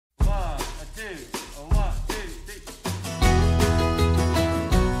1, 2,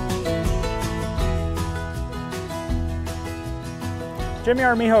 3. Jimmy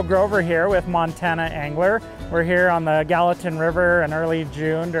Armijo-Grover here with Montana Angler. We're here on the Gallatin River in early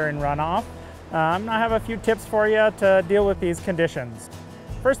June during runoff. I have a few tips for you to deal with these conditions.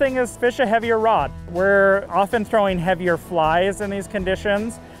 First thing is fish a heavier rod. We're often throwing heavier flies in these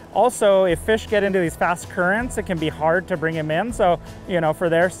conditions. Also, if fish get into these fast currents, it can be hard to bring them in. So, for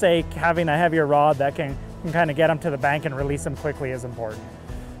their sake, having a heavier rod that can kind of get them to the bank and release them quickly is important.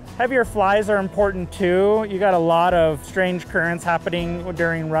 Heavier flies are important too. You got a lot of strange currents happening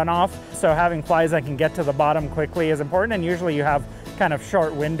during runoff, so having flies that can get to the bottom quickly is important, and usually you have kind of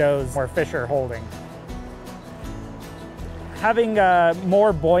short windows where fish are holding. Having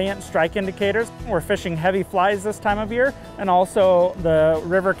more buoyant strike indicators. We're fishing heavy flies this time of year, and also the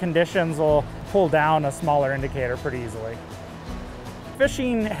river conditions will pull down a smaller indicator pretty easily.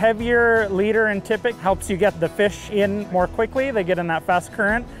 Fishing heavier leader and tippet helps you get the fish in more quickly. They get in that fast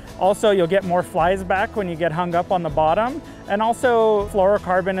current. Also, you'll get more flies back when you get hung up on the bottom. And also,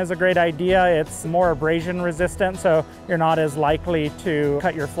 fluorocarbon is a great idea. It's more abrasion resistant, so you're not as likely to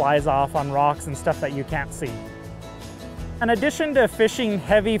cut your flies off on rocks and stuff that you can't see. In addition to fishing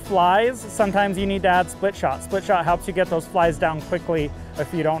heavy flies, sometimes you need to add split shot. Split shot helps you get those flies down quickly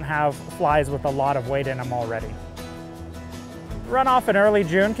if you don't have flies with a lot of weight in them already. Runoff in early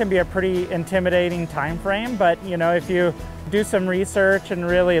June can be a pretty intimidating time frame, but if you do some research and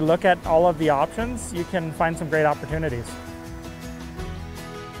really look at all of the options, you can find some great opportunities.